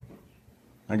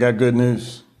I got good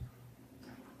news.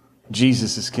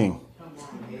 Jesus is King.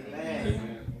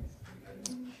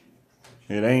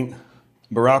 It ain't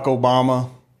Barack Obama.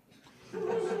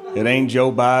 It ain't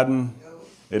Joe Biden.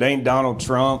 It ain't Donald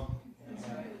Trump.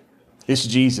 It's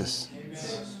Jesus.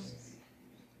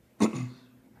 And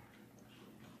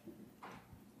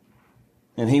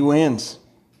He wins.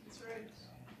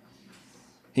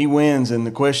 He wins, and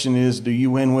the question is, do you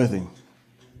win with Him?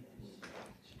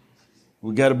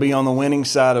 We got to be on the winning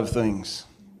side of things.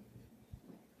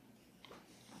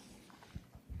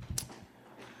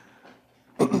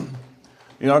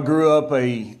 I grew up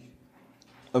a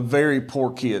very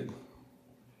poor kid.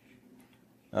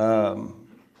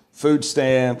 Food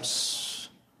stamps,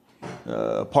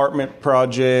 apartment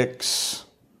projects,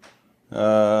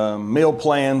 meal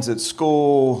plans at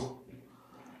school,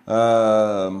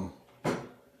 the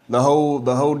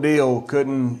whole deal.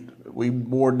 We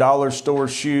wore dollar store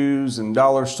shoes and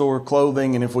dollar store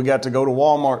clothing, and if we got to go to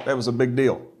Walmart, that was a big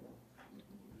deal.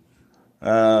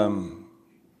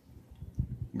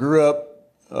 Grew up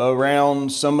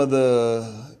around some of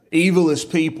the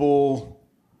evilest people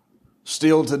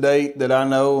still to date that I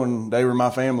know, and they were my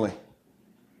family.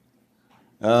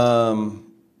 And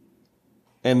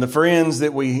the friends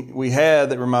that we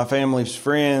had that were my family's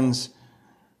friends,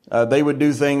 they would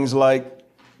do things like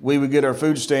we would get our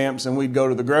food stamps and we'd go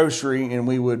to the grocery and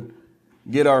we would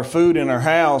get our food in our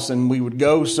house, and we would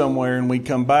go somewhere and we'd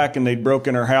come back and they'd broke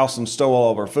in our house and stole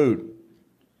all of our food.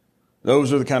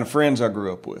 Those are the kind of friends I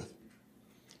grew up with.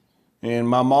 And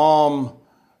my mom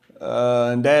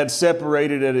and dad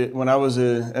separated when I was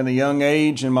at a young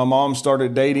age, and my mom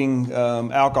started dating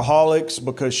alcoholics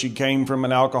because she came from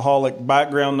an alcoholic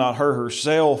background, not her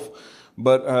herself,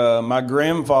 but my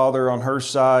grandfather on her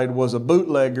side was a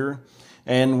bootlegger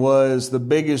and was the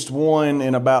biggest one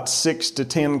in about 6 to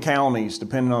 10 counties,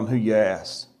 depending on who you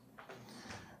asked.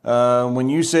 When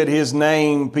you said his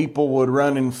name, people would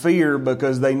run in fear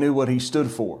because they knew what he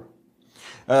stood for.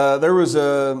 There was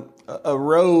a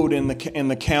road in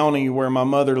the county where my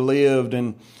mother lived,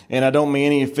 and I don't mean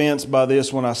any offense by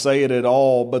this when I say it at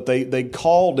all, but they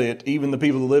called it, even the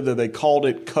people that lived there, they called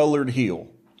it Colored Hill.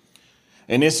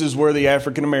 And this is where the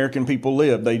African American people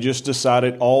lived. They just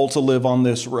decided all to live on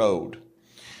this road.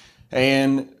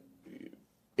 And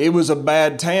it was a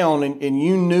bad town, and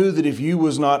you knew that if you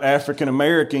was not African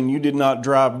American, you did not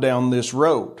drive down this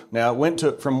road. Now, it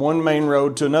went from one main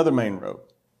road to another main road.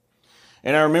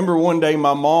 And I remember one day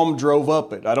my mom drove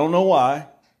up it. I don't know why.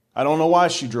 I don't know why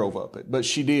she drove up it, but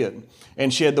she did.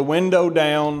 And she had the window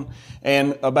down,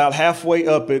 and about halfway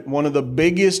up it, one of the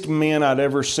biggest men I'd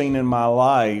ever seen in my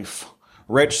life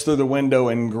reached through the window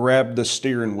and grabbed the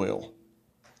steering wheel.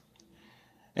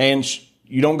 And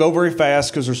you don't go very fast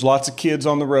because there's lots of kids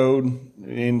on the road.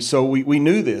 And so we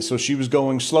knew this. So she was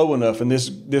going slow enough. And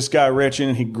this guy reached in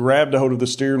and he grabbed a hold of the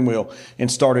steering wheel and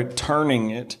started turning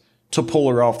it to pull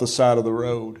her off the side of the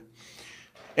road.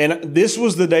 And this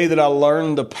was the day that I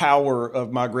learned the power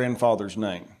of my grandfather's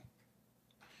name.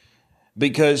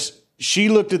 Because she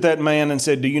looked at that man and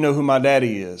said, "Do you know who my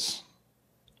daddy is?"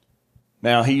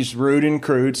 Now, he's rude and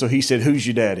crude, so he said, "Who's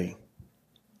your daddy?"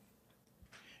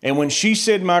 And when she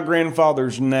said my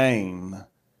grandfather's name,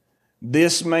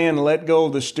 this man let go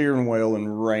of the steering wheel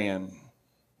and ran.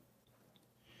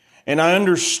 And I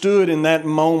understood in that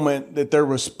moment that there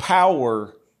was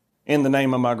power in the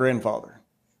name of my grandfather.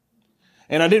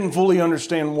 And I didn't fully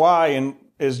understand why. And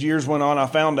as years went on, I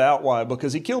found out why.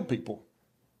 Because he killed people.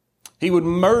 He would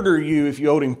murder you if you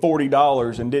owed him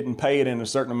 $40 and didn't pay it in a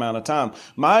certain amount of time.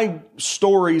 My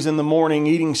stories in the morning,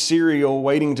 eating cereal,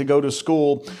 waiting to go to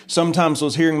school, sometimes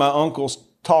was hearing my uncles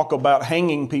talk about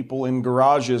hanging people in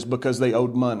garages because they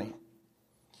owed money.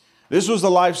 This was the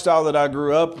lifestyle that I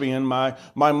grew up in. My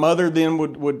mother then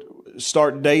would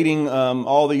start dating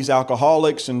all these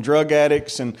alcoholics and drug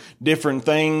addicts and different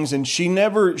things. And she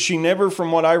never,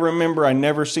 from what I remember, I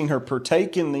never seen her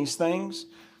partake in these things.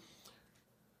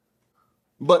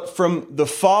 But from the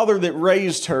father that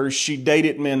raised her, she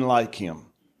dated men like him.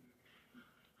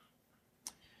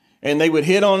 And they would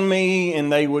hit on me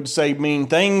and they would say mean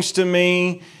things to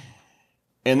me.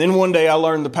 And then one day I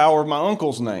learned the power of my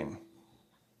uncle's name.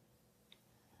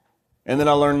 And then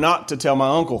I learned not to tell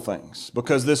my uncle things.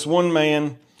 Because this one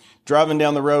man driving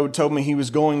down the road told me he was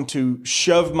going to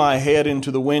shove my head into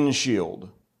the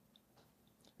windshield.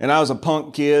 And I was a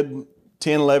punk kid,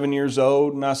 10, 11 years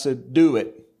old. And I said, "Do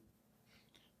it."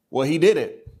 Well, he did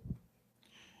it.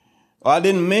 I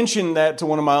didn't mention that to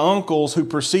one of my uncles, who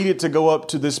proceeded to go up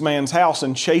to this man's house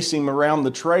and chase him around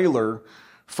the trailer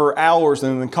for hours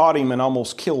and then caught him and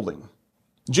almost killed him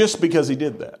just because he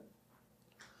did that.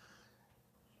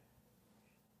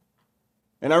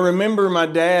 And I remember my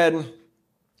dad,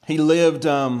 he lived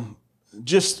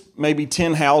just maybe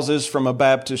 10 houses from a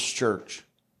Baptist church.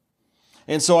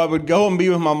 And so I would go and be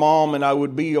with my mom, and I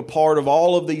would be a part of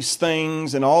all of these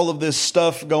things and all of this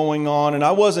stuff going on. And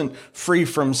I wasn't free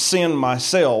from sin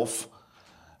myself.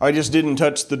 I just didn't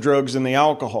touch the drugs and the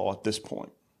alcohol at this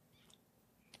point.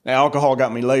 Now, alcohol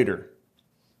got me later.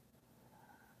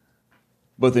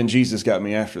 But then Jesus got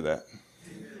me after that.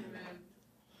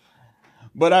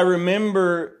 But I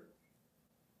remember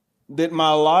that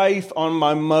my life on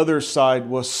my mother's side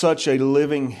was such a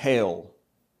living hell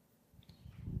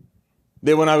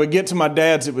that when I would get to my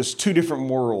dad's, it was two different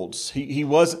worlds.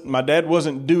 My dad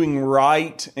wasn't doing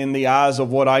right in the eyes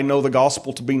of what I know the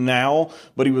gospel to be now,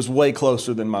 but he was way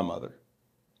closer than my mother.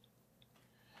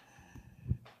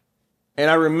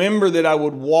 And I remember that I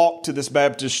would walk to this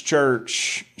Baptist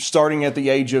church starting at the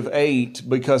age of 8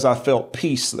 because I felt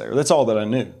peace there. That's all that I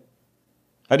knew.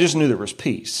 I just knew there was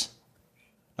peace.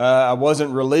 I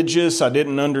wasn't religious. I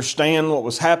didn't understand what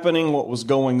was happening, what was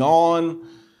going on.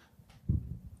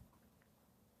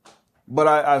 But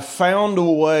I found a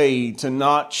way to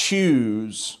not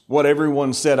choose what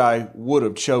everyone said I would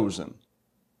have chosen.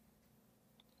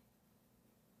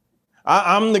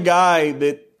 I'm the guy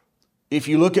that if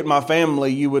you look at my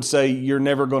family, you would say, you're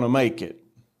never going to make it.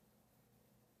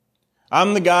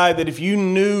 I'm the guy that if you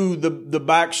knew the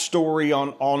backstory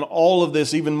on all of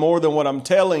this, even more than what I'm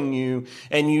telling you,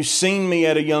 and you seen me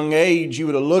at a young age, you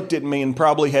would have looked at me and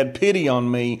probably had pity on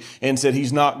me and said,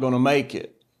 he's not going to make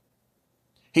it.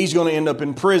 He's going to end up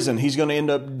in prison. He's going to end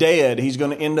up dead. He's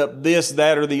going to end up this,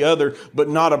 that, or the other, but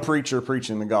not a preacher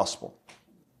preaching the gospel.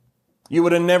 You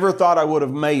would have never thought I would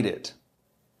have made it.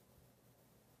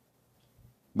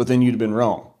 But then you'd have been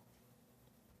wrong.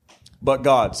 But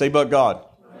God. Say, but God.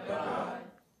 But God.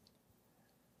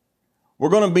 We're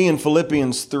going to be in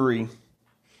Philippians 3.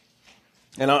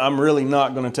 And I'm really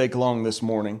not going to take long this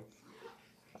morning.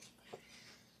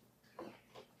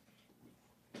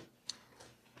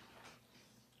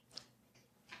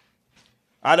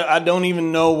 I don't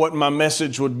even know what my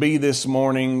message would be this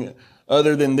morning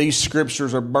other than these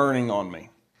scriptures are burning on me.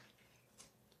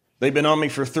 They've been on me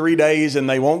for 3 days and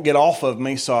they won't get off of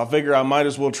me, so I figure I might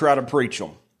as well try to preach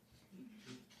them.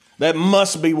 That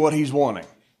must be what he's wanting.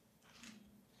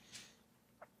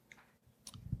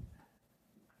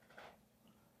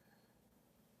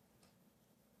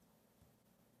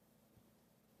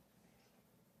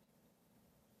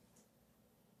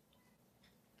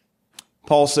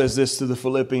 Paul says this to the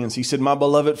Philippians. He said, my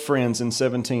beloved friends, in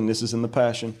 17, this is in the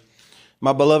Passion.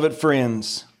 My beloved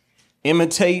friends,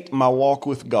 imitate my walk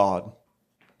with God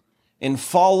and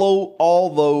follow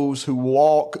all those who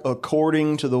walk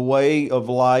according to the way of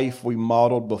life we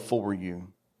modeled before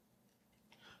you.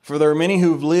 For there are many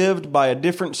who've lived by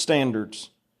different standards.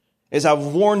 As I've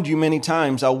warned you many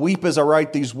times, I weep as I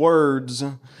write these words.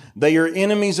 They are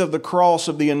enemies of the cross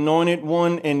of the Anointed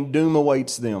One, and doom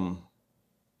awaits them.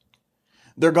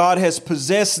 Their God has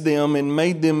possessed them and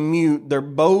made them mute. Their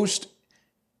boast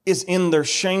is in their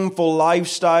shameful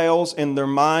lifestyles, and their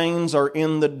minds are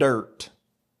in the dirt.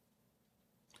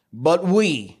 But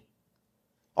we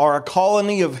are a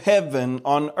colony of heaven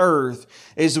on earth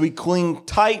as we cling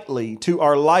tightly to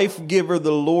our life giver,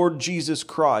 the Lord Jesus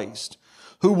Christ,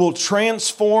 who will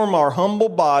transform our humble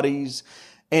bodies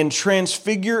and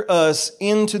transfigure us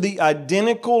into the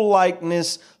identical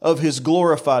likeness of his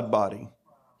glorified body.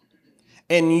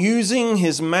 And using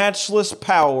his matchless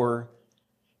power,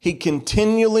 he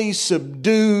continually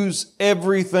subdues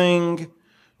everything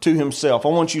to himself. I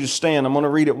want you to stand. I'm going to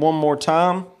read it one more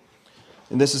time.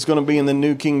 And this is going to be in the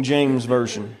New King James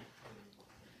Version.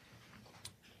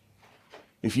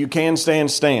 If you can stand,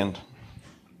 stand.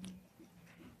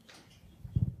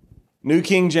 New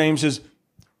King James says,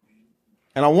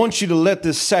 and I want you to let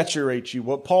this saturate you,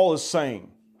 what Paul is saying.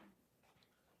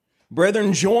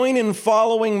 Brethren, join in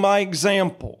following my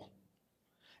example,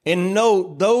 and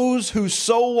note those who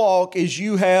so walk as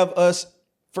you have us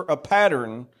for a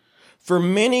pattern. For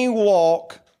many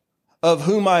walk, of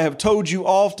whom I have told you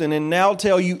often, and now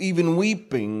tell you even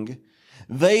weeping,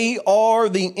 they are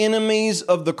the enemies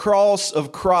of the cross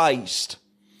of Christ,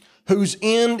 whose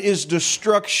end is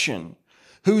destruction,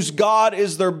 whose God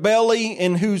is their belly,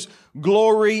 and whose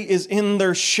glory is in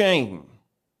their shame,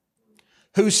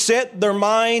 who set their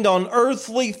mind on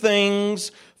earthly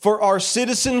things, for our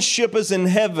citizenship is in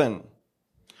heaven,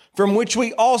 from which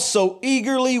we also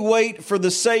eagerly wait for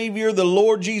the Savior, the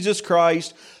Lord Jesus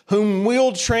Christ, whom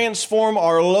will transform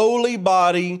our lowly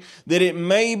body, that it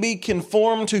may be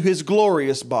conformed to his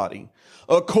glorious body,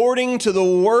 according to the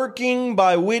working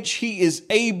by which he is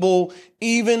able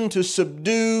even to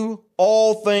subdue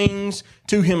all things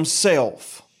to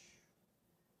himself.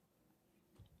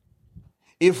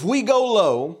 If we go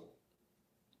low,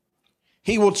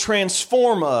 he will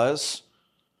transform us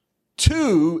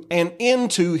to and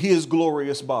into his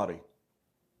glorious body.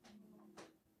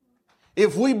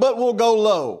 If we but will go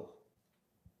low.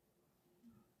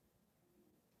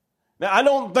 Now, I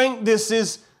don't think this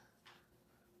is,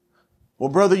 well,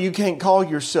 brother, you can't call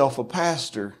yourself a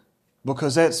pastor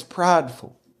because that's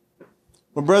prideful.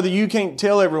 Well, brother, you can't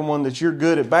tell everyone that you're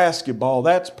good at basketball.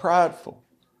 That's prideful.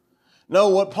 No,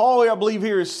 what Paul, I believe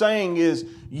here is saying is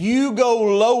you go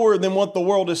lower than what the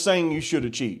world is saying you should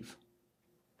achieve.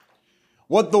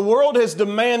 What the world has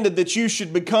demanded that you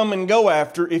should become and go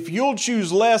after, if you'll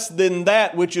choose less than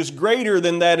that which is greater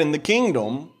than that in the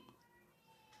kingdom,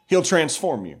 he'll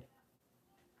transform you.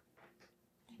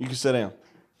 You can sit down.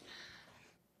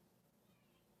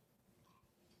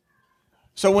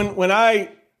 So when I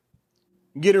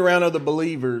get around other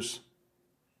believers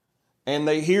and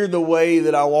they hear the way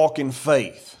that I walk in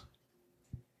faith,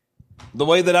 the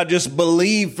way that I just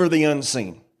believe for the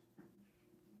unseen,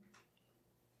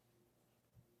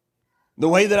 the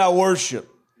way that I worship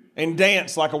and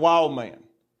dance like a wild man,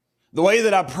 the way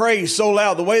that I pray so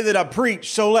loud, the way that I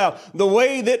preach so loud, the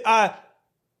way that I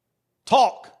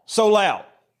talk so loud,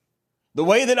 the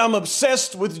way that I'm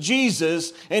obsessed with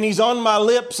Jesus and He's on my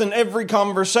lips in every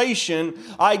conversation,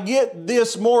 I get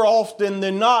this more often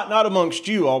than not amongst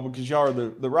you all because y'all are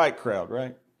the right crowd,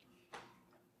 right?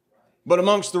 But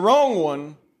amongst the wrong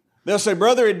one, they'll say,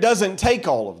 brother, it doesn't take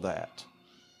all of that.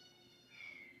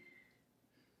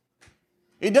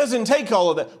 It doesn't take all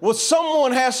of that. Well,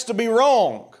 someone has to be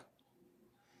wrong.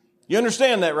 You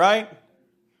understand that, right?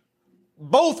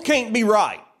 Both can't be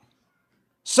right.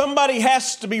 Somebody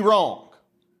has to be wrong.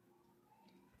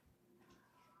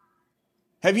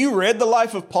 Have you read the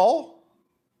life of Paul?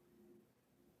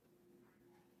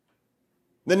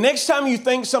 The next time you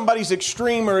think somebody's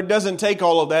extreme or it doesn't take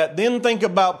all of that, then think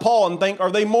about Paul and think,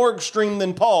 are they more extreme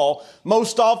than Paul?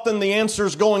 Most often the answer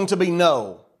is going to be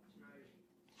no.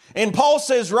 And Paul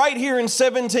says right here in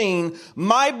 17,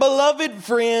 my beloved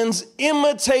friends,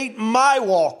 imitate my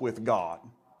walk with God.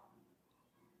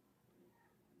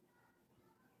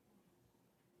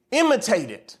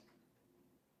 Imitate it.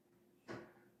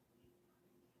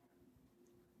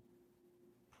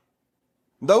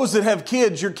 Those that have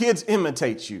kids, your kids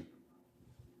imitate you.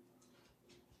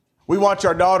 We watch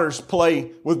our daughters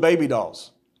play with baby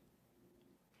dolls.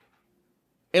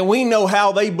 And we know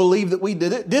how they believe that we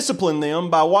discipline them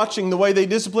by watching the way they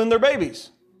discipline their babies.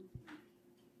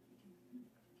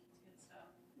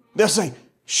 They'll say,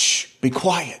 shh, be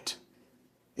quiet.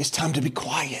 It's time to be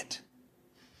quiet.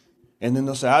 And then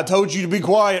they'll say, I told you to be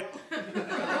quiet.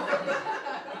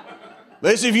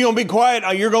 Listen, if you don't be quiet,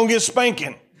 you're going to get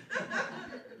spanking.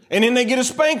 And then they get a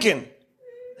spanking.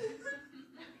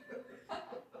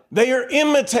 They are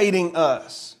imitating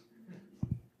us.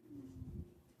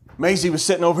 Maisie was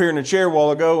sitting over here in a chair a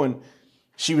while ago, and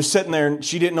she was sitting there and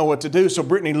she didn't know what to do. So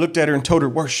Brittany looked at her and told her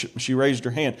worship. She raised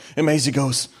her hand. And Maisie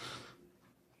goes,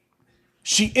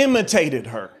 she imitated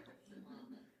her.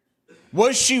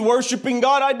 Was she worshiping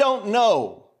God? I don't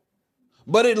know.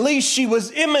 But at least she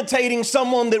was imitating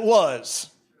someone that was.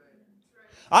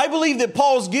 I believe that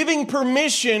Paul's giving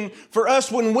permission for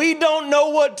us when we don't know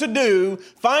what to do,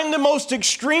 find the most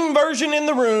extreme version in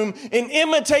the room and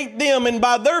imitate them, and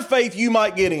by their faith you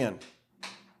might get in.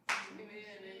 Amen.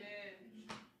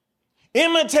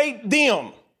 Imitate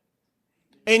them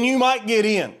and you might get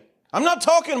in. I'm not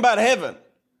talking about heaven.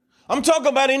 I'm talking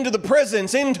about into the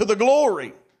presence, into the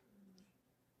glory.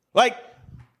 Like,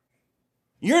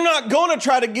 you're not going to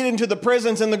try to get into the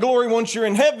presence and the glory once you're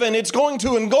in heaven. It's going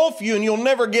to engulf you and you'll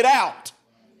never get out.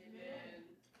 Amen.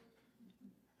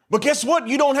 But guess what?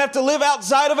 You don't have to live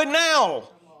outside of it now.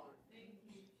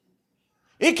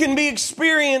 It can be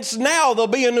experienced now. There'll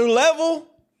be a new level.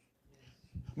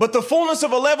 But the fullness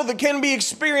of a level that can be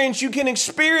experienced, you can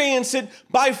experience it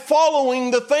by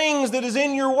following the things that is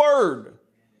in your word.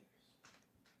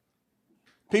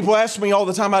 People ask me all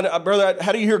the time, brother,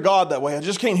 how do you hear God that way? I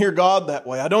just can't hear God that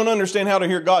way. I don't understand how to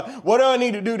hear God. What do I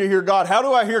need to do to hear God? How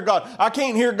do I hear God? I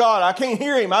can't hear God. I can't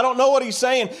hear Him. I don't know what He's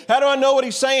saying. How do I know what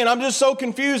He's saying? I'm just so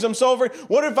confused. I'm so over.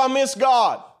 What if I miss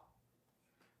God?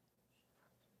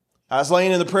 I was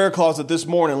laying in the prayer closet this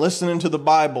morning listening to the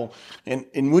Bible.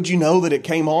 And would you know that it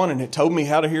came on and it told me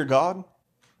how to hear God?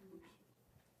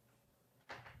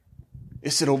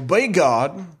 It said, obey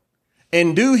God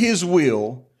and do His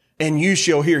will, and you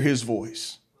shall hear His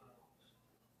voice.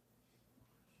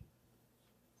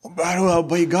 How do I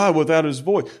obey God without His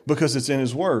voice? Because it's in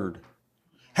His Word.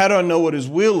 How do I know what His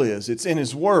will is? It's in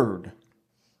His Word.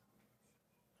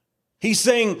 He's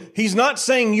not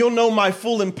saying you'll know my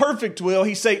full and perfect will.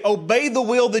 He's saying obey the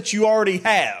will that you already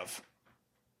have.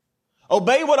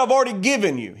 Obey what I've already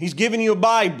given you. He's given you a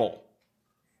Bible.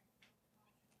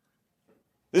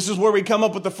 This is where we come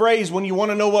up with the phrase, when you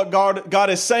want to know what God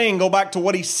is saying, go back to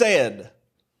what He said.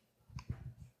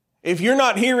 If you're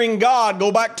not hearing God,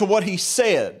 go back to what He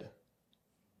said.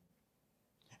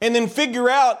 And then figure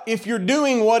out if you're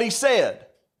doing what He said.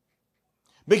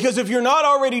 Because if you're not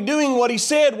already doing what He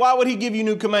said, why would He give you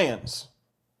new commands?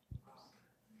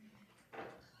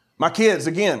 My kids,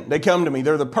 again, they come to me.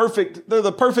 They're the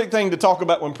perfect thing to talk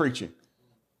about when preaching.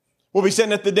 We'll be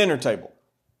sitting at the dinner table.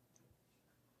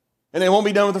 And they won't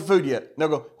be done with their food yet. They'll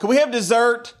go, can we have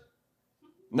dessert?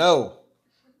 No.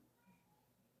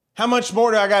 How much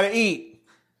more do I got to eat?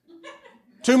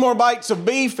 2 more bites of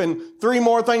beef and 3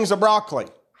 more things of broccoli.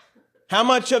 How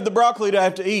much of the broccoli do I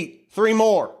have to eat? 3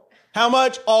 more. How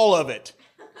much? All of it.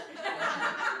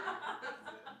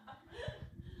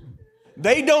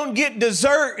 They don't get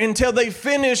dessert until they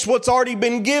finish what's already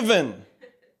been given.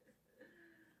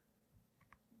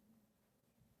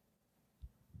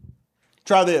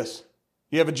 Try this.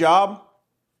 You have a job.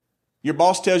 Your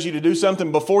boss tells you to do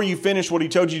something. Before you finish what he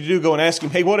told you to do, go and ask him,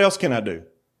 hey, what else can I do?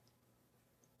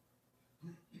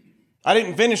 I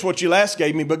didn't finish what you last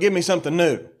gave me, but give me something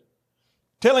new.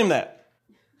 Tell him that.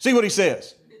 See what he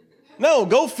says. No,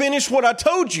 go finish what I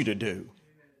told you to do.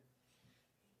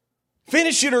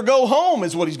 Finish it or go home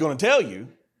is what he's going to tell you.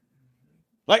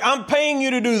 Like, I'm paying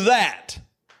you to do that.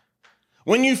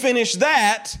 When you finish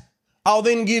that, I'll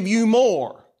then give you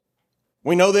more.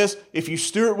 We know this. If you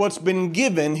steward what's been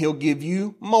given, He'll give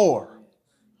you more.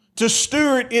 To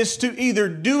steward is to either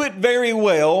do it very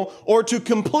well or to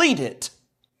complete it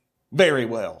very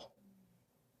well.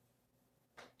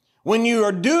 When you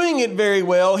are doing it very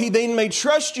well, He then may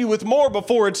trust you with more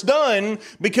before it's done,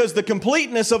 because the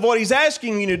completeness of what He's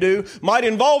asking you to do might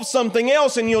involve something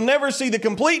else, and you'll never see the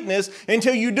completeness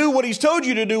until you do what He's told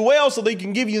you to do well, so that He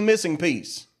can give you the missing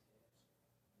piece.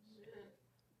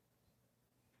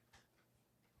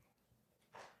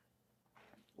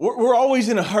 We're always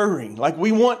in a hurry. Like,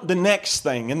 we want the next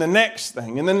thing and the next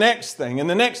thing and the next thing and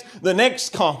the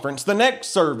next conference, the next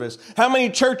service. How many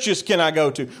churches can I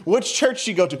go to? Which church do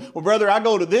you go to? Well, brother, I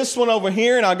go to this one over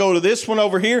here and I go to this one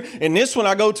over here, and this one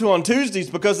I go to on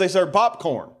Tuesdays because they serve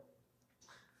popcorn.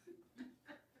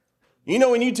 You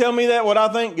know, when you tell me that, what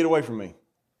I think, get away from me.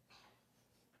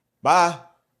 Bye.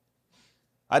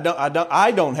 I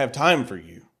don't have time for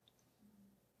you.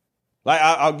 Like,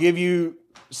 I'll give you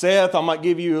Seth, I might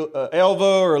give you Elva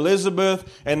or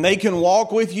Elizabeth, and they can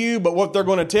walk with you, but what they're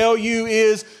going to tell you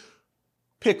is,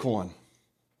 pick one.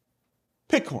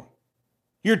 Pick one.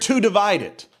 You're too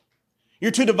divided.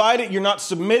 You're too divided. You're not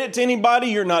submitted to anybody.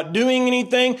 You're not doing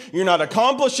anything. You're not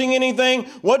accomplishing anything.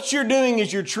 What you're doing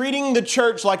is you're treating the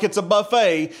church like it's a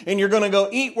buffet, and you're going to go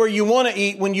eat where you want to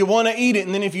eat when you want to eat it,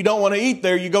 and then if you don't want to eat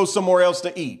there, you go somewhere else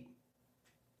to eat.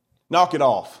 Knock it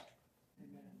off.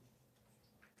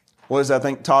 What does I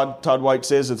think Todd White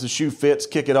says? If the shoe fits,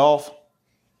 kick it off.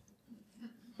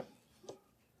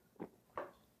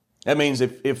 That means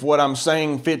if what I'm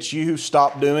saying fits you,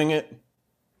 stop doing it.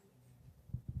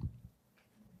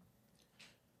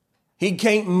 He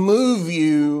can't move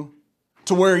you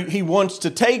to where He wants to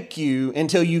take you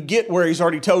until you get where He's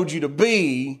already told you to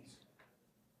be.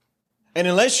 And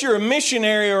unless you're a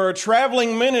missionary or a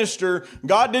traveling minister,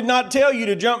 God did not tell you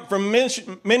to jump from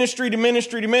ministry to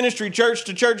ministry to ministry, church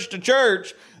to church to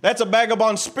church. That's a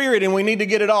vagabond spirit, and we need to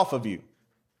get it off of you.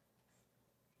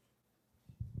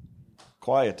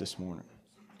 Quiet this morning.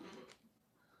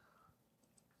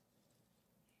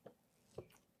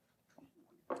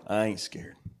 I ain't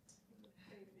scared.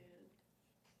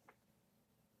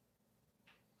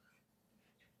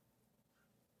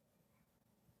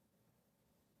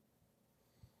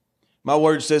 My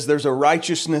word says there's a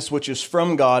righteousness which is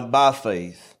from God by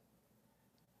faith,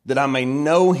 that I may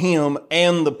know Him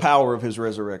and the power of His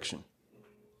resurrection.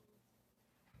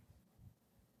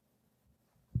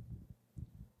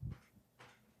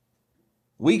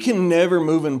 We can never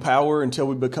move in power until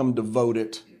we become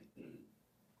devoted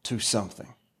to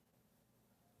something.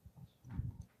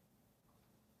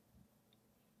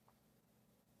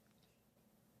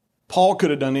 Paul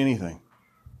could have done anything.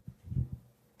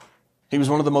 He was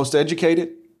one of the most educated,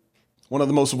 one of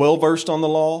the most well-versed on the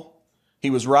law. He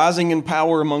was rising in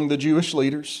power among the Jewish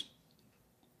leaders.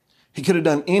 He could have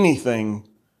done anything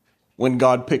when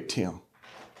God picked him.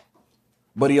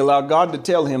 But he allowed God to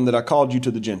tell him that I called you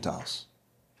to the Gentiles.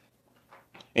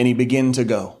 And he began to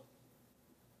go.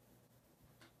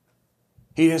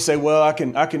 He didn't say, well, I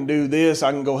can do this.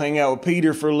 I can go hang out with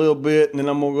Peter for a little bit, and then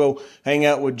I'm going to go hang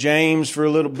out with James for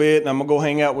a little bit, and I'm going to go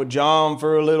hang out with John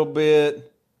for a little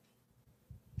bit.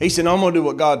 He said, no, I'm going to do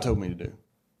what God told me to do.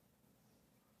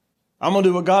 I'm going to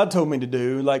do what God told me to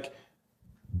do. Like,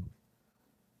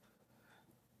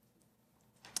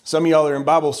 some of y'all are in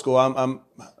Bible school.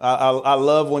 I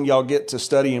love when y'all get to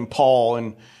studying Paul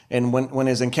and when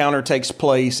his encounter takes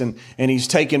place and he's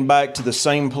taken back to the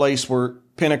same place where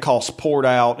Pentecost poured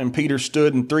out and Peter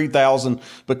stood and 3,000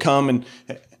 become and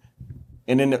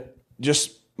then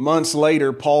just months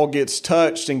later Paul gets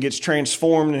touched and gets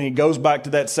transformed and he goes back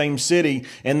to that same city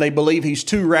and they believe he's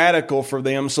too radical for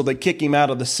them, so they kick him out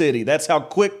of the city. That's how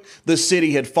quick the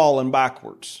city had fallen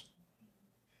backwards.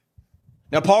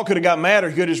 Now Paul could have got mad, or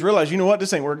he could have just realized, you know what,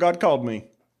 this ain't where God called me.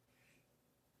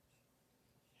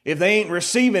 If they ain't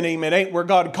receiving him, it ain't where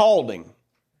God called him.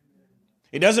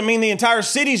 It doesn't mean the entire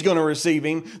city's going to receive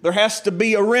him. There has to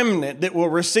be a remnant that will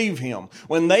receive him.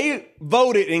 When they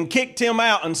voted and kicked him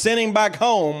out and sent him back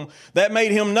home, that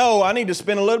made him know, I need to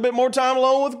spend a little bit more time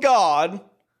alone with God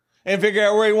and figure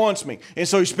out where he wants me. And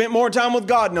so he spent more time with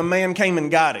God, and a man came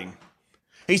and got him.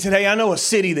 He said, hey, I know a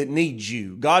city that needs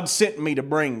you. God sent me to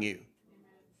bring you.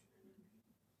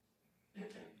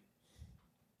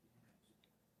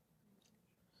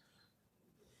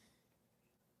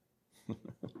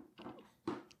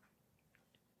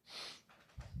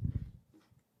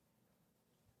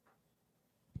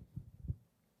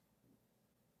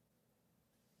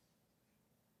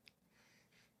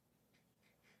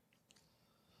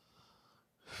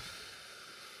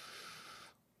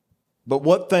 But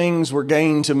what things were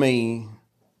gained to me,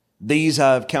 these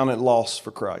I have counted loss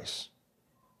for Christ.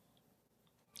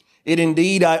 It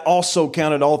indeed I also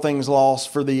counted all things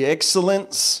lost for the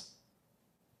excellence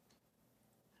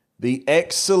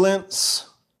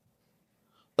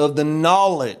of the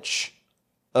knowledge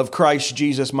of Christ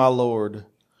Jesus my Lord,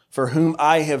 for whom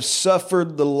I have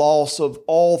suffered the loss of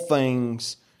all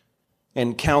things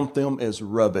and count them as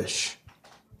rubbish,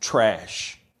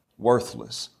 trash,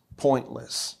 worthless,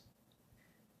 pointless.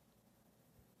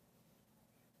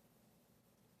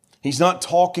 He's not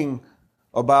talking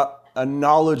about a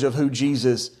knowledge of who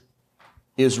Jesus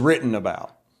is written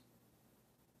about,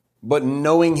 but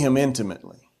knowing him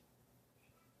intimately.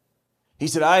 He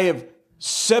said, I have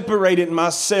separated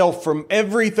myself from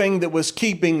everything that was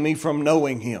keeping me from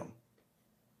knowing him.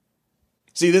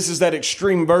 See, this is that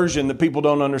extreme version that people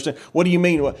don't understand. What do you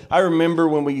mean? I remember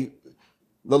when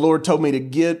the Lord told me to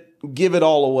give it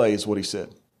all away, is what he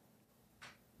said.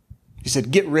 He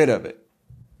said, get rid of it.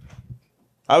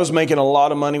 I was making a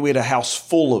lot of money. We had a house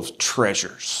full of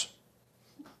treasures,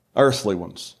 earthly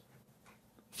ones,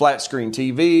 flat screen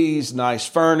TVs, nice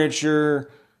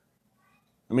furniture.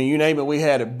 I mean, you name it. We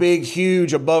had a big,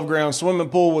 huge above ground swimming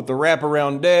pool with the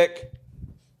wraparound deck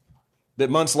that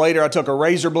months later I took a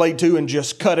razor blade to and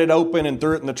just cut it open and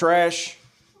threw it in the trash.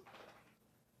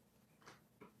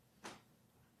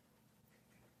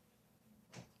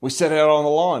 We set it out on the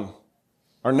lawn.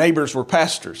 Our neighbors were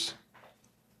pastors.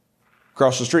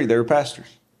 Across the street, they were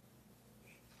pastors.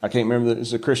 I can't remember. It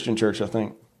was a Christian church, I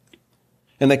think.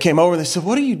 And they came over and they said,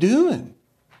 what are you doing?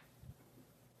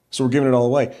 So we're giving it all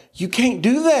away. You can't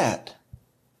do that.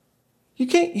 You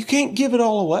can't give it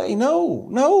all away.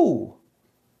 No.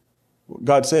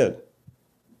 God said,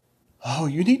 oh,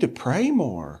 you need to pray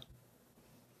more.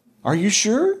 Are you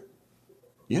sure?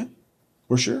 Yeah,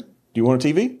 we're sure. Do you want a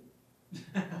TV?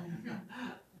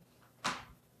 And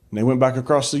they went back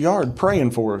across the yard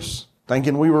praying for us,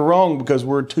 thinking we were wrong because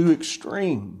we're too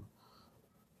extreme.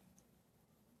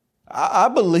 I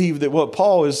believe that what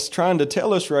Paul is trying to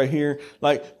tell us right here,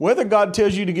 like whether God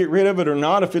tells you to get rid of it or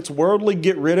not, if it's worldly,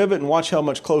 get rid of it and watch how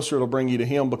much closer it'll bring you to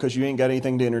him, because you ain't got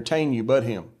anything to entertain you but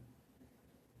him.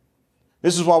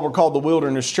 This is why we're called the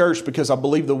Wilderness Church, because I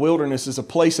believe the wilderness is a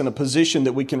place and a position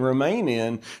that we can remain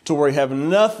in to where we have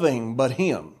nothing but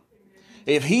him.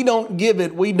 If he don't give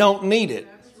it, we don't need it.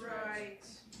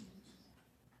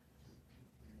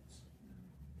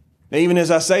 Even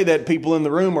as I say that, people in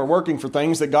the room are working for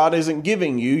things that God isn't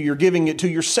giving you. You're giving it to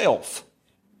yourself.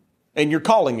 And you're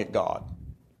calling it God.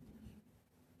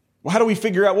 Well, how do we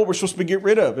figure out what we're supposed to get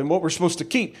rid of and what we're supposed to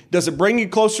keep? Does it bring you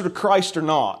closer to Christ or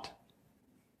not?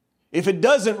 If it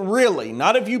doesn't really,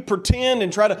 not if you pretend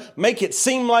and try to make it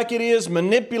seem like it is,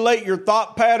 manipulate your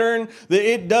thought pattern that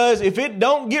it does. If it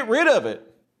don't, get rid of it.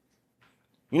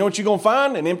 You know what you're going to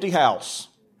find? An empty house.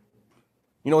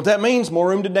 You know what that means? More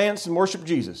room to dance and worship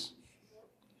Jesus.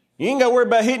 You ain't got to worry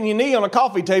about hitting your knee on a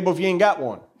coffee table if you ain't got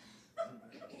one.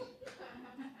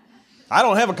 I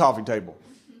don't have a coffee table.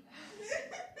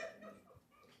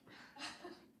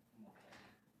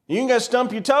 You ain't got to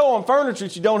stump your toe on furniture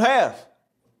that you don't have.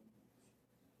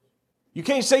 You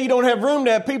can't say you don't have room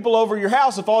to have people over your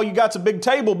house if all you got's a big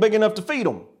table big enough to feed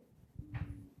them.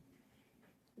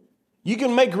 You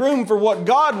can make room for what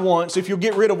God wants if you'll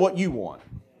get rid of what you want.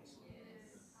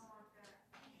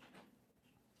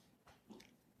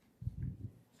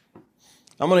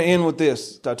 I'm going to end with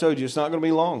this. I told you it's not going to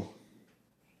be long.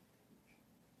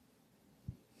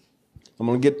 I'm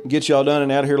going to get y'all done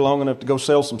and out of here long enough to go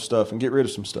sell some stuff and get rid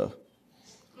of some stuff.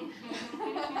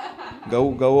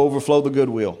 Go overflow the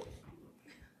Goodwill.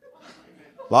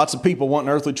 Lots of people wanting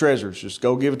earthly treasures. Just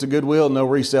go give it to Goodwill and they'll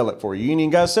resell it for you. You ain't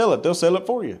even got to sell it. They'll sell it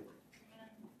for you.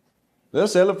 They'll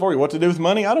sell it for you. What to do with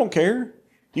money? I don't care.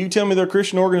 You tell me they're a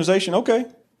Christian organization. Okay.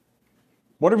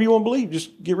 Whatever you want to believe,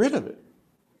 just get rid of it.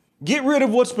 Get rid of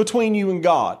what's between you and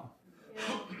God.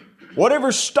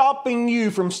 Whatever's stopping you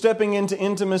from stepping into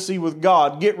intimacy with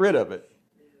God, get rid of it.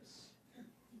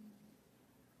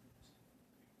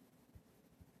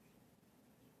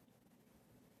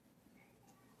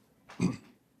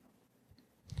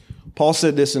 Paul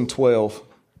said this in 12.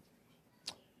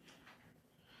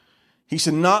 He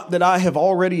said, not that I have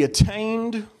already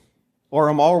attained or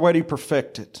am already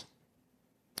perfected,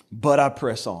 but I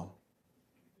press on,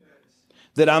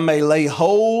 that I may lay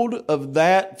hold of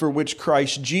that for which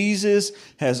Christ Jesus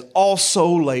has also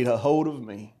laid a hold of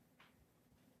me.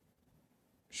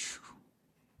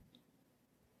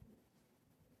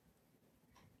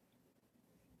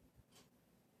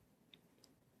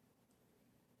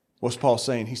 What's Paul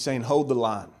saying? He's saying, hold the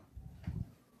line.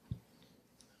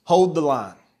 Hold the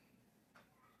line.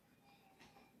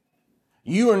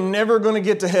 You are never going to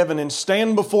get to heaven and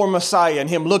stand before Messiah and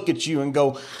Him look at you and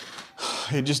go,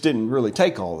 it just didn't really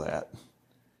take all that.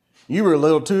 You were a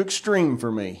little too extreme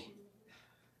for me.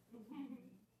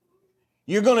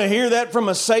 You're going to hear that from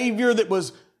a Savior that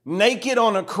was naked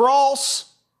on a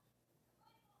cross,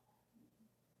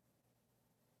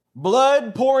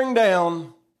 blood pouring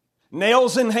down,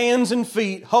 nails in hands and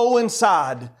feet, hole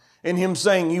inside, and Him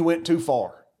saying you went too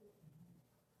far.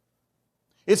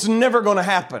 It's never going to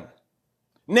happen.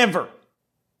 Never.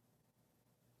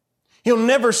 He'll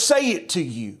never say it to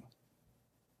you.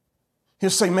 He'll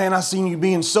say, man, I seen you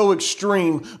being so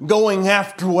extreme, going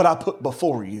after what I put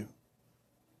before you.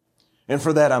 And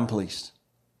for that, I'm pleased.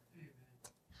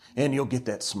 And you'll get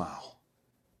that smile.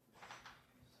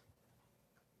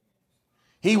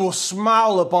 He will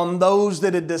smile upon those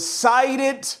that had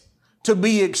decided to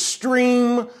be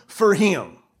extreme for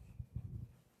Him.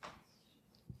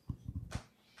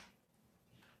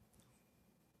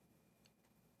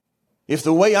 If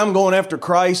the way I'm going after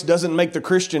Christ doesn't make the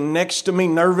Christian next to me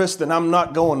nervous, then I'm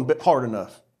not going hard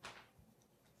enough.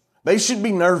 They should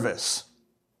be nervous.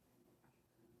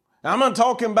 Now, I'm not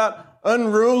talking about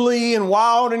unruly and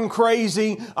wild and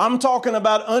crazy. I'm talking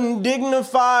about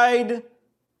undignified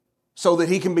so that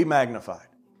He can be magnified.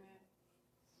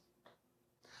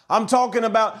 I'm talking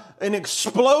about an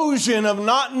explosion of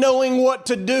not knowing what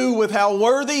to do with how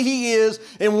worthy He is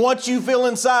and what you feel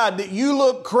inside, that you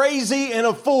look crazy and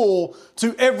a fool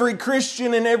to every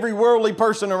Christian and every worldly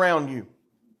person around you.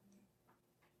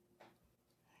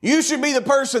 You should be the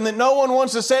person that no one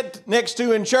wants to sit next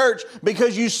to in church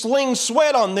because you sling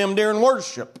sweat on them during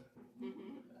worship.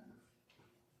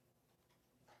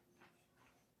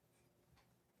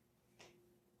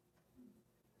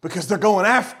 Because they're going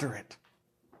after it.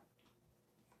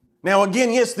 Now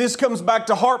again, yes, this comes back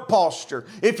to heart posture.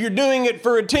 If you're doing it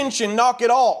for attention, knock it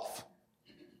off.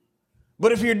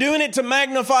 But if you're doing it to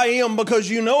magnify Him because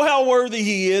you know how worthy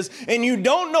He is and you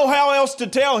don't know how else to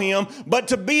tell Him but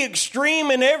to be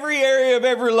extreme in every area of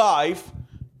every life,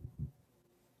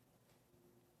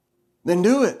 then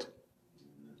do it.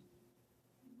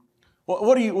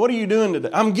 What are you doing today?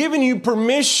 I'm giving you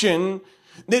permission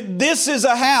that this is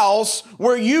a house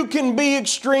where you can be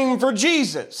extreme for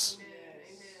Jesus.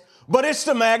 But it's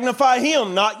to magnify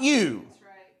Him, not you.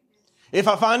 If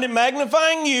I find it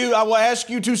magnifying you, I will ask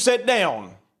you to sit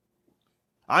down.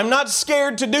 I'm not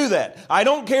scared to do that. I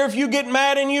don't care if you get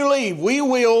mad and you leave. We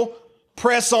will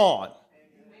press on.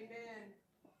 Amen.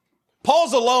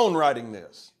 Paul's alone writing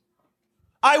this.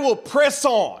 I will press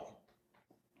on.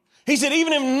 He said,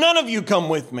 even if none of you come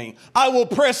with me, I will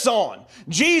press on.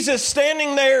 Jesus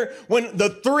standing there when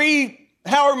the three,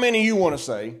 however many you want to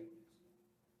say,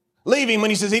 leave Him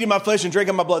when He says, eating my flesh and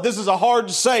drinking my blood. This is a hard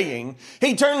saying.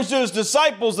 He turns to His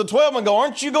disciples, the 12, and go,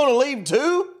 aren't you going to leave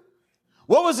too?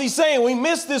 What was He saying? We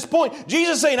missed this point.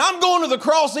 Jesus saying, I'm going to the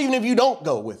cross even if you don't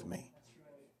go with me.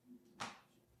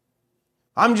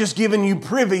 I'm just giving you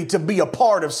privy to be a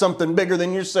part of something bigger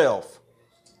than yourself.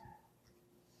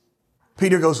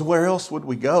 Peter goes, where else would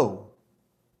we go?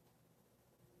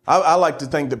 I like to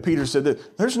think that Peter said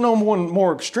that there's no one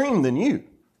more extreme than you.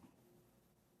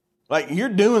 Like, you're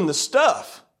doing the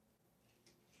stuff.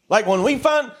 Like when we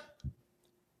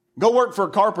go work for a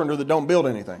carpenter that don't build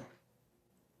anything.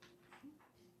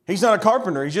 He's not a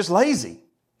carpenter, he's just lazy.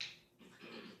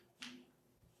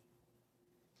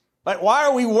 Like, why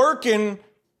are we working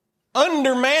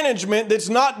under management that's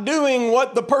not doing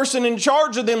what the person in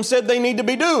charge of them said they need to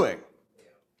be doing?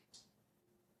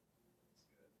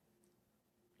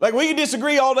 Like, we can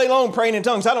disagree all day long praying in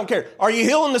tongues. I don't care. Are you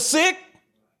healing the sick?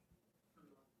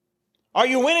 Are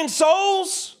you winning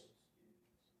souls?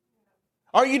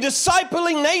 Are you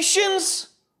discipling nations?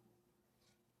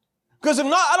 Because if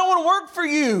not, I don't want to work for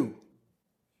you.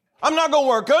 I'm not going to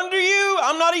work under you.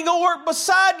 I'm not even going to work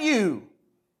beside you.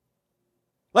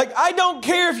 Like, I don't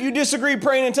care if you disagree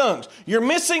praying in tongues. You're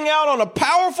missing out on a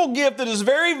powerful gift that is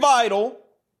very vital.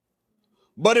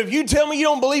 But if you tell me you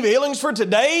don't believe healings for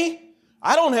today,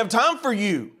 I don't have time for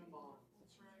you.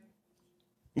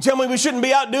 You tell me we shouldn't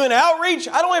be out doing outreach?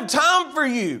 I don't have time for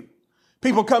you.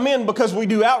 People come in because we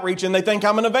do outreach and they think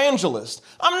I'm an evangelist.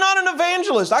 I'm not an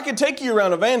evangelist. I can take you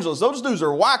around evangelists. Those dudes are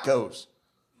wackos.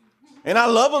 And I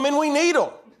love them and we need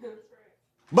them.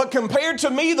 But compared to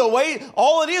me, the way,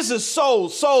 all it is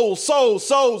souls, souls, souls,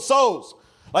 souls, souls.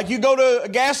 Like you go to a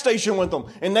gas station with them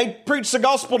and they preach the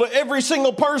gospel to every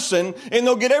single person and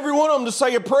they'll get every one of them to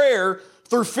say a prayer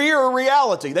through fear or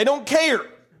reality. They don't care.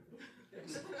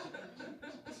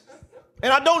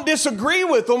 And I don't disagree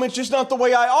with them. It's just not the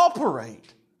way I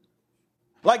operate.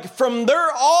 Like from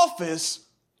their office,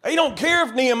 they don't care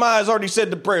if Nehemiah's already said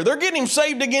the prayer. They're getting him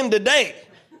saved again today.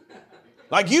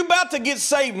 Like you about to get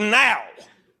saved now.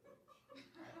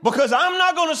 Because I'm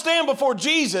not going to stand before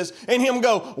Jesus and him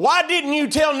go, why didn't you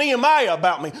tell Nehemiah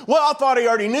about me? Well, I thought he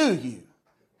already knew you.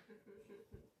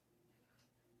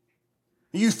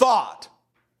 You thought.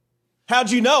 How'd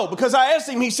you know? Because I asked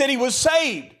him, he said he was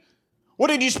saved. Well,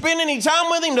 did you spend any time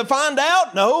with him to find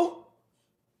out? No.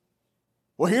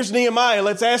 Well, here's Nehemiah.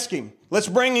 Let's ask him. Let's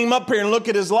bring him up here and look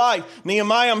at his life.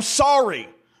 Nehemiah, I'm sorry,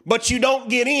 but you don't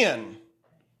get in.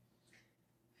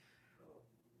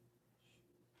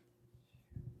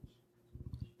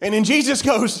 And then Jesus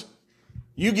goes,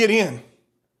 you get in.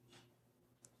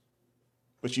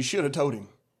 But you should have told him.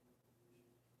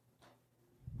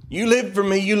 You live for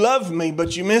me, you love me,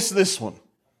 but you missed this one.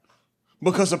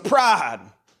 Because of pride.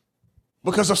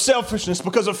 Because of selfishness,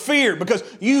 because of fear, because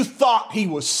you thought he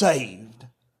was saved.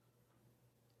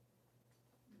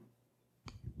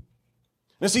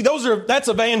 Now see, that's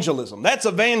evangelism. That's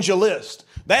evangelist.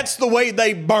 That's the way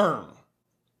they burn.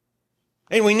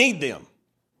 And we need them.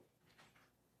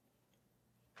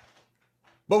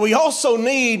 But we also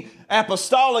need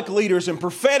apostolic leaders and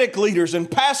prophetic leaders and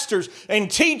pastors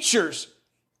and teachers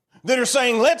that are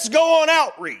saying, let's go on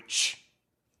outreach.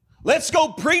 Let's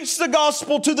go preach the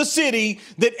gospel to the city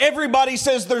that everybody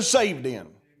says they're saved in.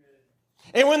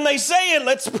 And when they say it,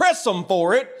 let's press them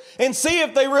for it and see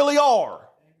if they really are.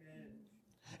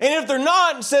 And if they're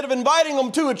not, instead of inviting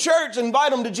them to a church,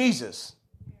 invite them to Jesus.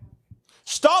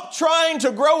 Stop trying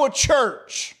to grow a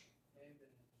church.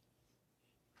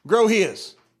 Grow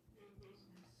His.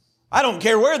 I don't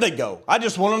care where they go. I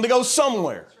just want them to go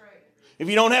somewhere. If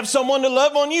you don't have someone to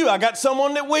love on you, I got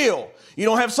someone that will. You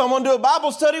don't have someone to do a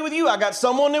Bible study with you, I got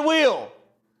someone that will.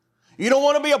 You don't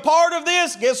want to be a part of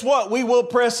this? Guess what? We will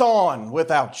press on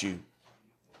without you.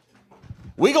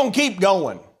 We're going to keep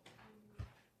going.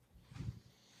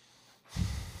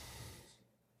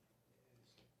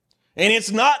 And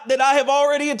it's not that I have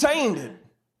already attained it.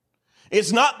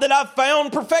 It's not that I've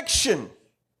found perfection.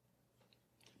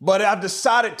 But I've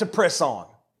decided to press on.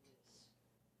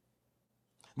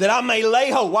 That I may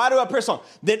lay hold. Why do I press on?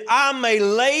 That I may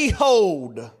lay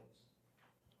hold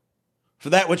for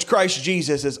that which Christ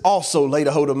Jesus has also laid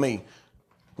a hold of me.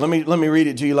 Let me read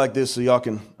it to you like this so y'all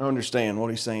can understand what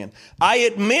he's saying. I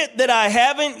admit that I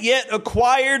haven't yet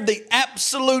acquired the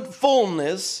absolute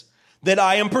fullness that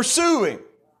I am pursuing.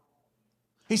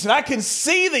 He said, I can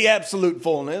see the absolute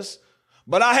fullness,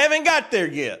 but I haven't got there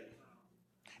yet.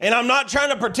 And I'm not trying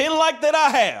to pretend like that I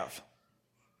have.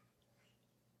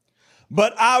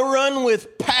 But I run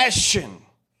with passion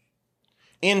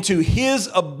into His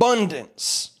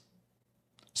abundance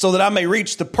so that I may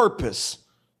reach the purpose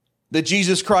that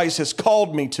Jesus Christ has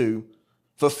called me to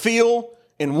fulfill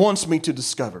and wants me to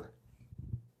discover.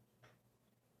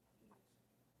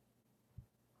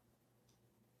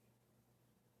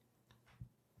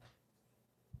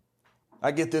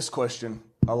 I get this question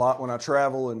a lot when I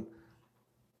travel. And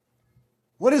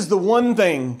what is the one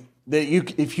thing that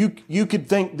if you could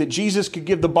think that Jesus could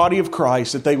give the body of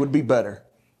Christ that they would be better?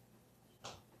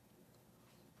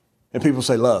 And people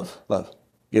say, love, love.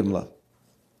 Give them love.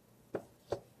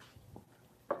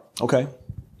 Okay.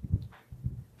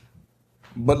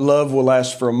 But love will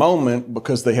last for a moment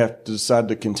because they have to decide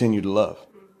to continue to love.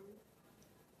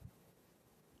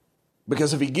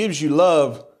 Because if he gives you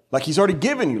love, like he's already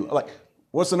given you, like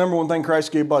what's the number one thing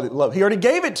Christ gave body? Love. He already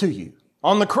gave it to you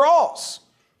on the cross.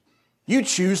 You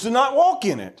choose to not walk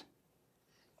in it.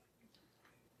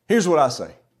 Here's what I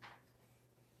say.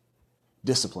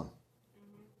 Discipline.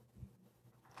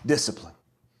 Discipline.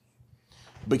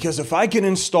 Because if I can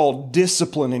install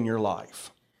discipline in your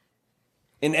life,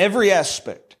 in every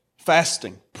aspect,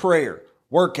 fasting, prayer,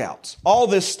 workouts, all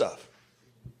this stuff,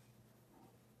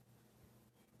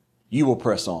 you will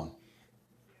press on.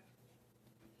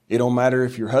 It don't matter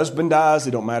if your husband dies.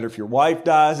 It don't matter if your wife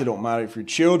dies. It don't matter if your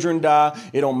children die.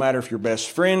 It don't matter if your best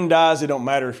friend dies. It don't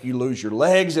matter if you lose your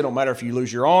legs. It don't matter if you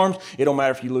lose your arms. It don't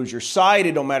matter if you lose your sight.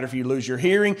 It don't matter if you lose your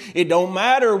hearing. It don't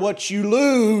matter what you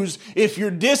lose. If you're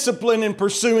disciplined in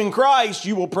pursuing Christ,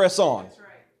 you will press on. That's right.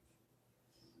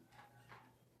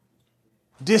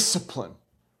 Discipline.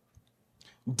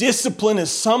 Discipline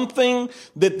is something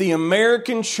that the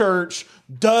American church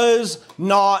does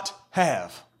not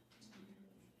have.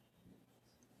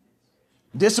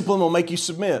 Discipline will make you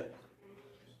submit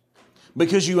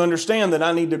because you understand that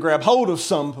I need to grab hold of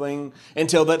something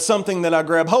until that something that I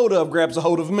grab hold of grabs a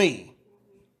hold of me.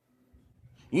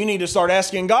 You need to start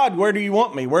asking God, where do you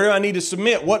want me? Where do I need to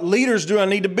submit? What leaders do I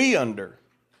need to be under?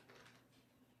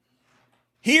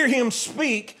 Hear him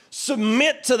speak,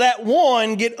 submit to that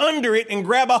one, get under it, and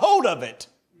grab a hold of it.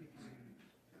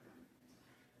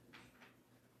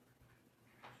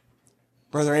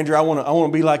 Brother Andrew, I want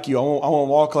to be like you. I want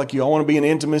to walk like you. I want to be in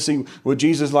intimacy with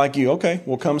Jesus like you. Okay,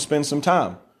 well, come spend some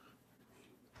time.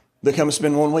 They come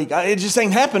spend 1 week. It just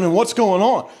ain't happening. What's going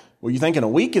on? Well, you think in a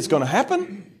week it's going to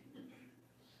happen?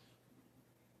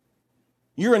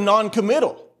 You're a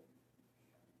non-committal.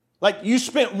 Like you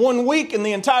spent 1 week, and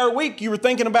the entire week you were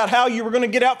thinking about how you were going to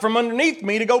get out from underneath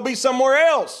me to go be somewhere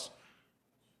else.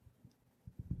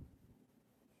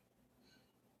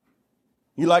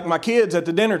 You like my kids at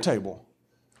the dinner table.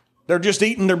 They're just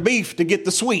eating their beef to get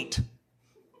the sweet.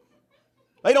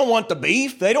 They don't want the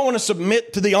beef. They don't want to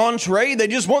submit to the entree. They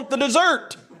just want the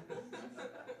dessert.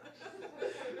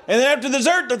 And then after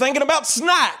dessert, they're thinking about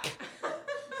snack.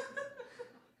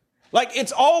 Like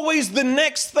it's always the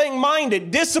next thing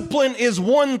minded. Discipline is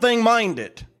one thing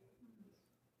minded.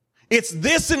 It's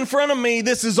this in front of me.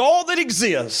 This is all that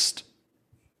exists.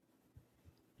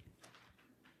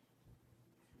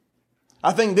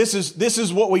 I think this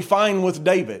is what we find with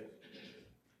David.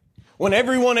 When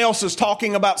everyone else is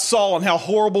talking about Saul and how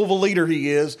horrible of a leader he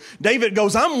is, David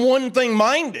goes, I'm one thing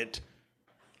minded.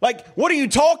 Like, what are you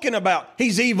talking about?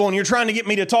 He's evil and you're trying to get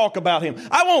me to talk about him.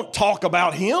 I won't talk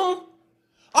about him.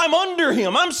 I'm under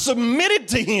him. I'm submitted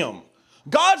to him.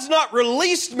 God's not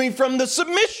released me from the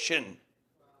submission.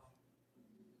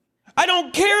 I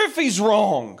don't care if he's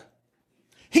wrong.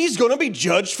 He's going to be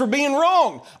judged for being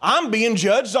wrong. I'm being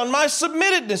judged on my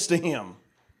submittedness to him.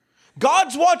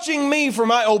 God's watching me for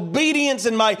my obedience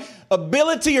and my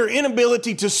ability or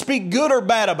inability to speak good or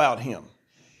bad about him.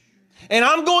 And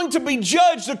I'm going to be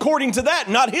judged according to that,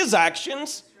 not his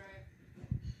actions.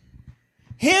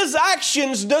 His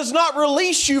actions does not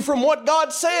release you from what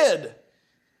God said.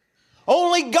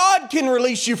 Only God can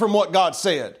release you from what God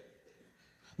said.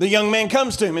 The young man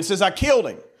comes to him and says, I killed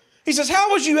him. He says,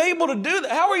 how was you able to do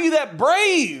that? How are you that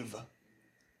brave?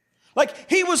 Like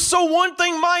he was so one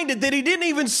thing minded that he didn't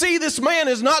even see this man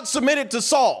as not submitted to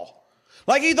Saul.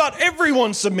 Like he thought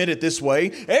everyone submitted this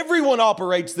way. Everyone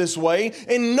operates this way.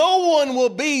 And no one will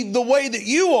be the way that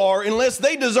you are unless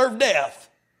they deserve death.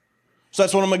 So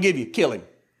that's what I'm going to give you. Kill him.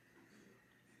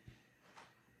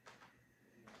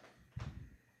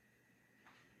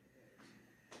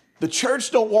 The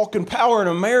church don't walk in power in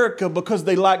America because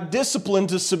they lack discipline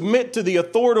to submit to the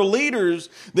authoritative leaders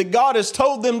that God has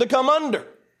told them to come under.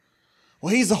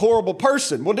 Well, he's a horrible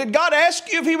person. Well, did God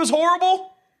ask you if he was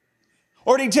horrible?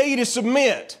 Or did he tell you to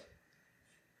submit?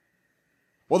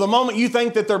 Well, the moment you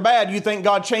think that they're bad, you think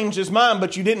God changed his mind,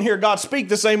 but you didn't hear God speak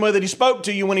the same way that he spoke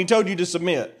to you when he told you to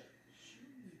submit.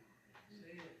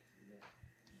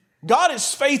 God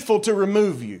is faithful to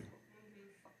remove you.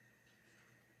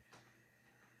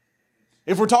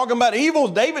 If we're talking about evil,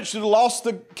 David should have lost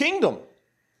the kingdom.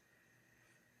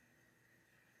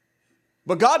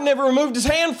 But God never removed his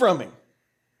hand from him.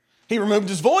 He removed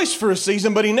his voice for a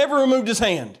season, but he never removed his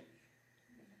hand.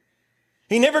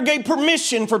 He never gave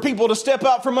permission for people to step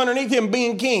out from underneath him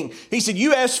being king. He said,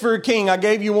 you asked for a king, I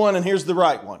gave you one, and here's the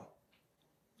right one.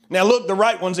 Now look, the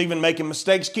right one's even making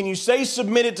mistakes. Can you say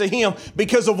submit it to him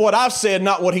because of what I've said,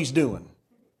 not what he's doing?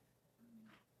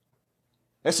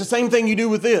 That's the same thing you do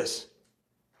with this.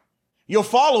 You'll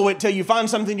follow it till you find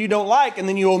something you don't like and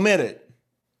then you omit it.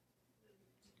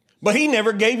 But he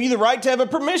never gave you the right to have a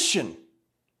permission.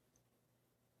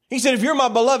 He said, if you're my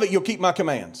beloved, you'll keep my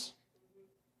commands.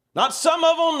 Not some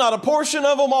of them, not a portion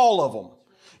of them, all of them.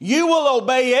 You will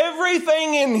obey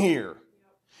everything in here.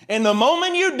 And the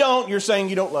moment you don't, you're saying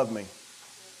you don't love me.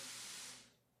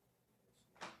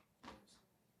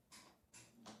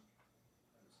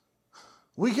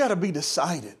 We got to be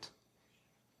decided.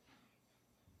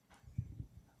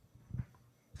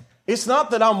 It's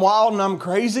not that I'm wild and I'm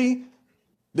crazy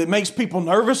that makes people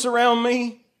nervous around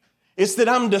me. It's that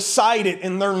I'm decided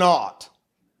and they're not.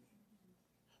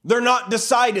 They're not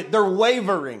decided. They're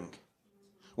wavering.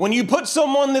 When you put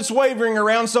someone that's wavering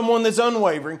around someone that's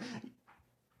unwavering,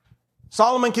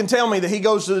 Solomon can tell me that he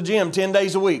goes to the gym 10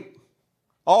 days a week.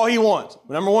 All he wants.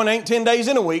 Number one, ain't 10 days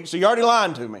in a week, so you're already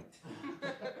lying to me.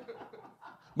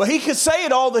 But he can say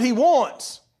it all that he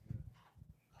wants.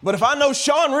 But if I know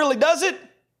Sean really does it,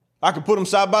 I could put them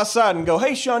side by side and go,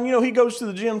 hey, Sean, you know he goes to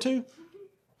the gym too?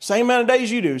 Same amount of days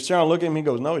you do. Sean look at him, he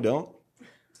goes, no, he don't.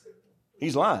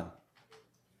 He's lying.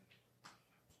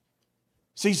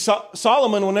 See,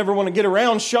 Solomon will never want to get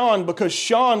around Sean because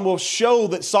Sean will show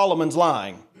that Solomon's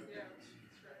lying.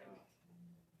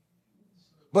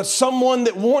 But someone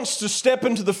that wants to step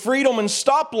into the freedom and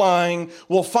stop lying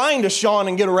will find a Sean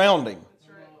and get around him.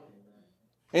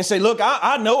 And say, look,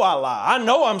 I know I lie. I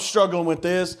know I'm struggling with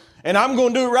this, and I'm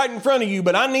going to do it right in front of you,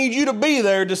 but I need you to be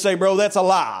there to say, bro, that's a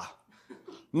lie.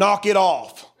 Knock it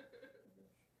off.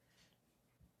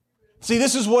 See,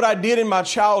 this is what I did in my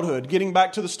childhood, getting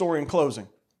back to the story in closing.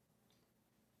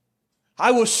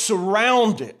 I was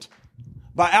surrounded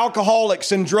by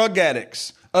alcoholics and drug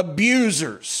addicts,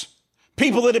 abusers,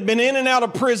 people that had been in and out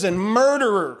of prison,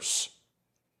 murderers.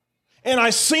 And I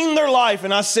seen their life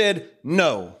and I said,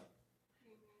 no,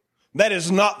 that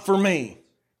is not for me.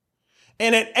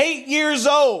 And at 8 years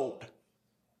old,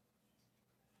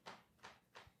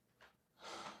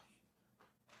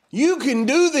 you can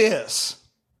do this.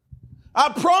 I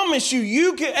promise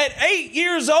you can. At 8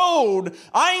 years old,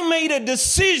 I made a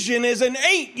decision as an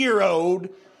 8-year-old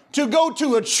to go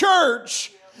to a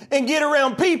church and get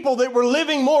around people that were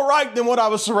living more right than what I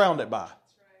was surrounded by.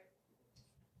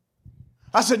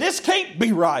 I said, this can't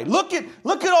be right. Look at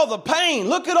all the pain.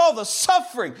 Look at all the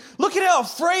suffering. Look at how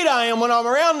afraid I am when I'm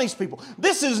around these people.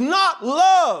 This is not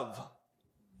love.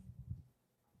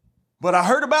 But I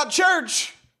heard about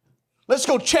church. Let's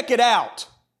go check it out.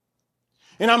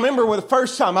 And I remember the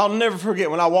first time, I'll never forget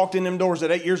when I walked in them doors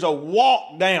at 8 years old,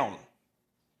 walked down.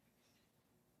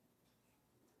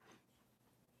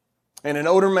 And an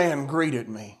older man greeted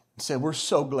me and said, we're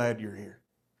so glad you're here.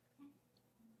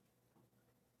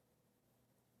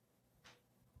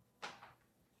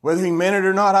 Whether he meant it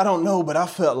or not, I don't know, but I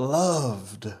felt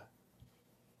loved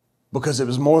because it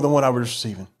was more than what I was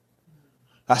receiving.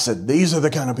 I said, these are the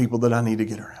kind of people that I need to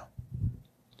get around.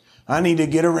 I need to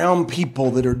get around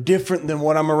people that are different than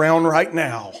what I'm around right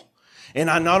now.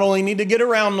 And I not only need to get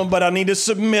around them, but I need to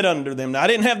submit under them. Now, I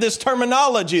didn't have this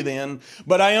terminology then,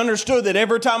 but I understood that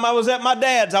every time I was at my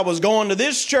dad's, I was going to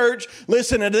this church,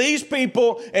 listening to these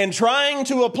people, and trying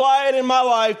to apply it in my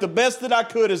life the best that I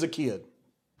could as a kid.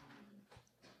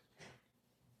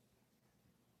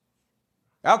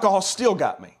 Alcohol still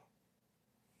got me.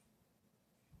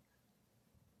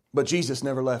 But Jesus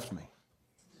never left me.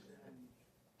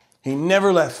 He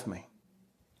never left me.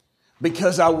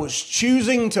 Because I was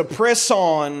choosing to press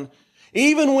on.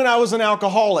 Even when I was an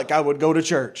alcoholic, I would go to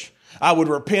church. I would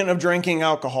repent of drinking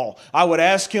alcohol. I would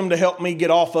ask him to help me get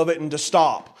off of it and to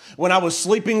stop. When I was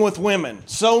sleeping with women,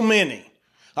 so many,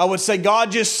 I would say,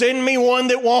 God, just send me one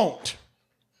that won't.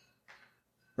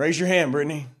 Raise your hand,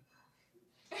 Brittany.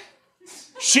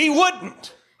 She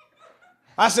wouldn't.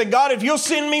 I said, God, if you'll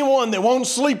send me one that won't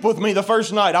sleep with me the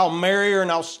first night, I'll marry her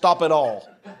and I'll stop it all.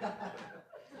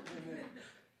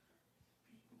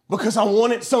 Because I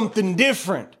wanted something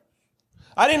different.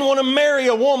 I didn't want to marry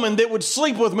a woman that would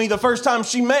sleep with me the first time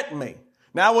she met me.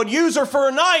 Now, I would use her for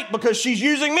a night because she's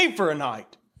using me for a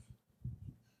night.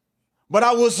 But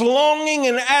I was longing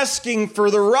and asking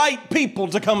for the right people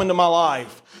to come into my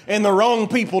life and the wrong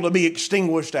people to be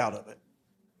extinguished out of it.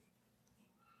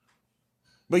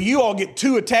 But you all get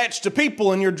too attached to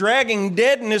people and you're dragging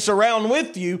deadness around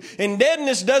with you. And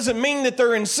deadness doesn't mean that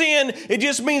they're in sin. It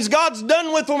just means God's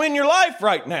done with them in your life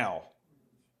right now.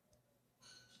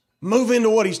 Move into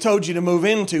what He's told you to move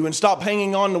into and stop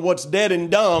hanging on to what's dead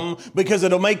and dumb because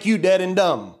it'll make you dead and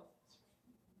dumb.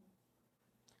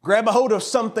 Grab a hold of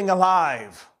something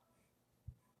alive.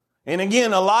 And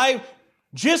again, alive,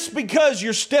 just because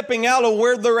you're stepping out of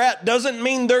where they're at doesn't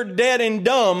mean they're dead and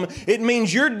dumb. It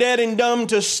means you're dead and dumb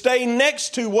to stay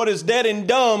next to what is dead and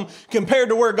dumb compared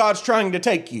to where God's trying to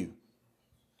take you.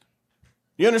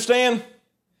 You understand?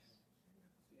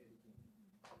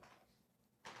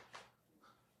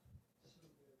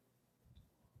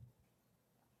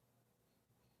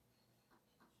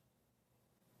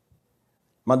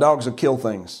 My dogs will kill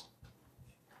things.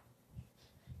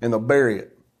 And they'll bury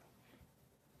it.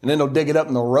 And then they'll dig it up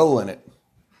and they'll roll in it.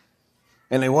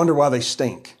 And they wonder why they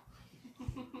stink.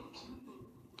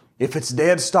 If it's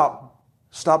dead, stop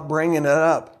bringing it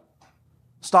up.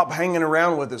 Stop hanging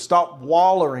around with it. Stop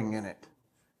wallowing in it.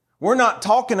 We're not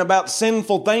talking about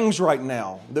sinful things right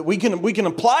now. That we can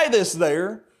apply this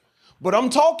there. But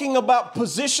I'm talking about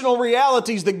positional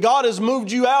realities that God has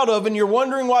moved you out of, and you're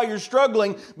wondering why you're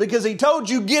struggling because He told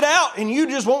you get out and you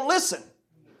just won't listen.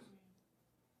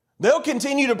 They'll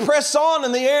continue to press on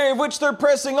in the area of which they're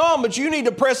pressing on, but you need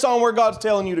to press on where God's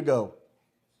telling you to go.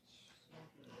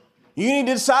 You need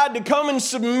to decide to come and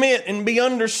submit and be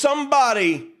under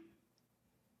somebody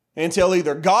until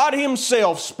either God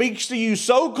Himself speaks to you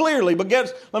so clearly, but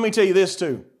let me tell you this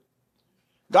too.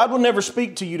 God will never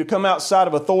speak to you to come outside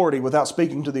of authority without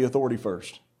speaking to the authority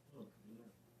first.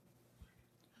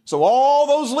 So all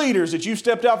those leaders that you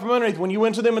stepped out from underneath, when you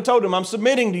went to them and told them, I'm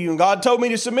submitting to you, and God told me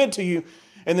to submit to you,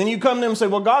 and then you come to them and say,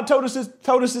 well, God told us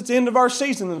it's the end of our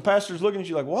season, and the pastor's looking at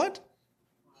you like, what?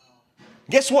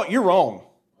 Guess what? You're wrong.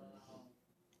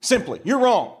 Simply, you're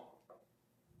wrong.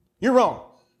 You're wrong.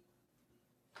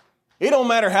 It don't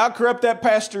matter how corrupt that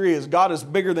pastor is, God is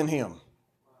bigger than him.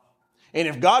 And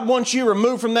if God wants you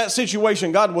removed from that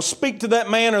situation, God will speak to that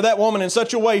man or that woman in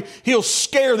such a way, He'll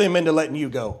scare them into letting you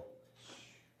go.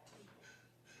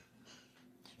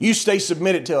 You stay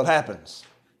submitted till it happens.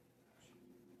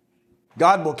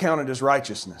 God will count it as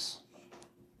righteousness.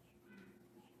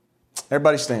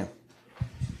 Everybody stand.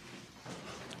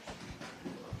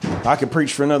 I could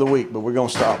preach for another week, but we're going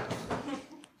to stop.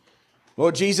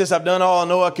 Lord Jesus, I've done all I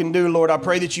know I can do, Lord. I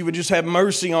pray that you would just have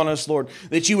mercy on us, Lord.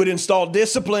 That you would install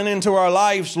discipline into our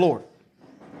lives, Lord.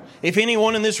 If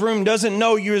anyone in this room doesn't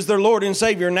know you as their Lord and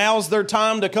Savior, now's their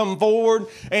time to come forward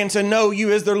and to know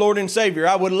you as their Lord and Savior.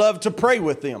 I would love to pray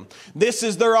with them. This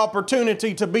is their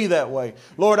opportunity to be that way.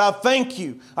 Lord, I thank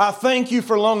you. I thank you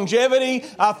for longevity.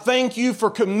 I thank you for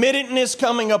committedness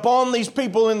coming upon these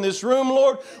people in this room,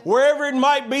 Lord. Wherever it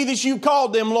might be that you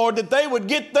called them, Lord, that they would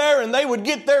get there and they would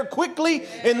get there quickly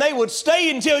and they would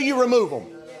stay until you remove them.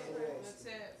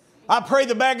 I pray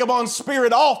the vagabond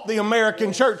spirit off the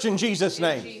American church in Jesus'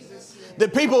 name.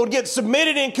 That people would get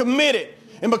submitted and committed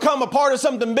and become a part of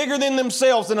something bigger than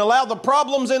themselves and allow the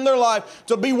problems in their life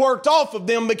to be worked off of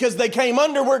them because they came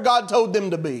under where God told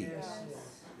them to be.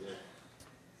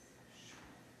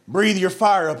 Breathe your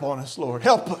fire upon us, Lord.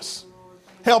 Help us.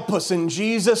 Help us in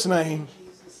Jesus' name.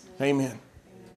 Amen.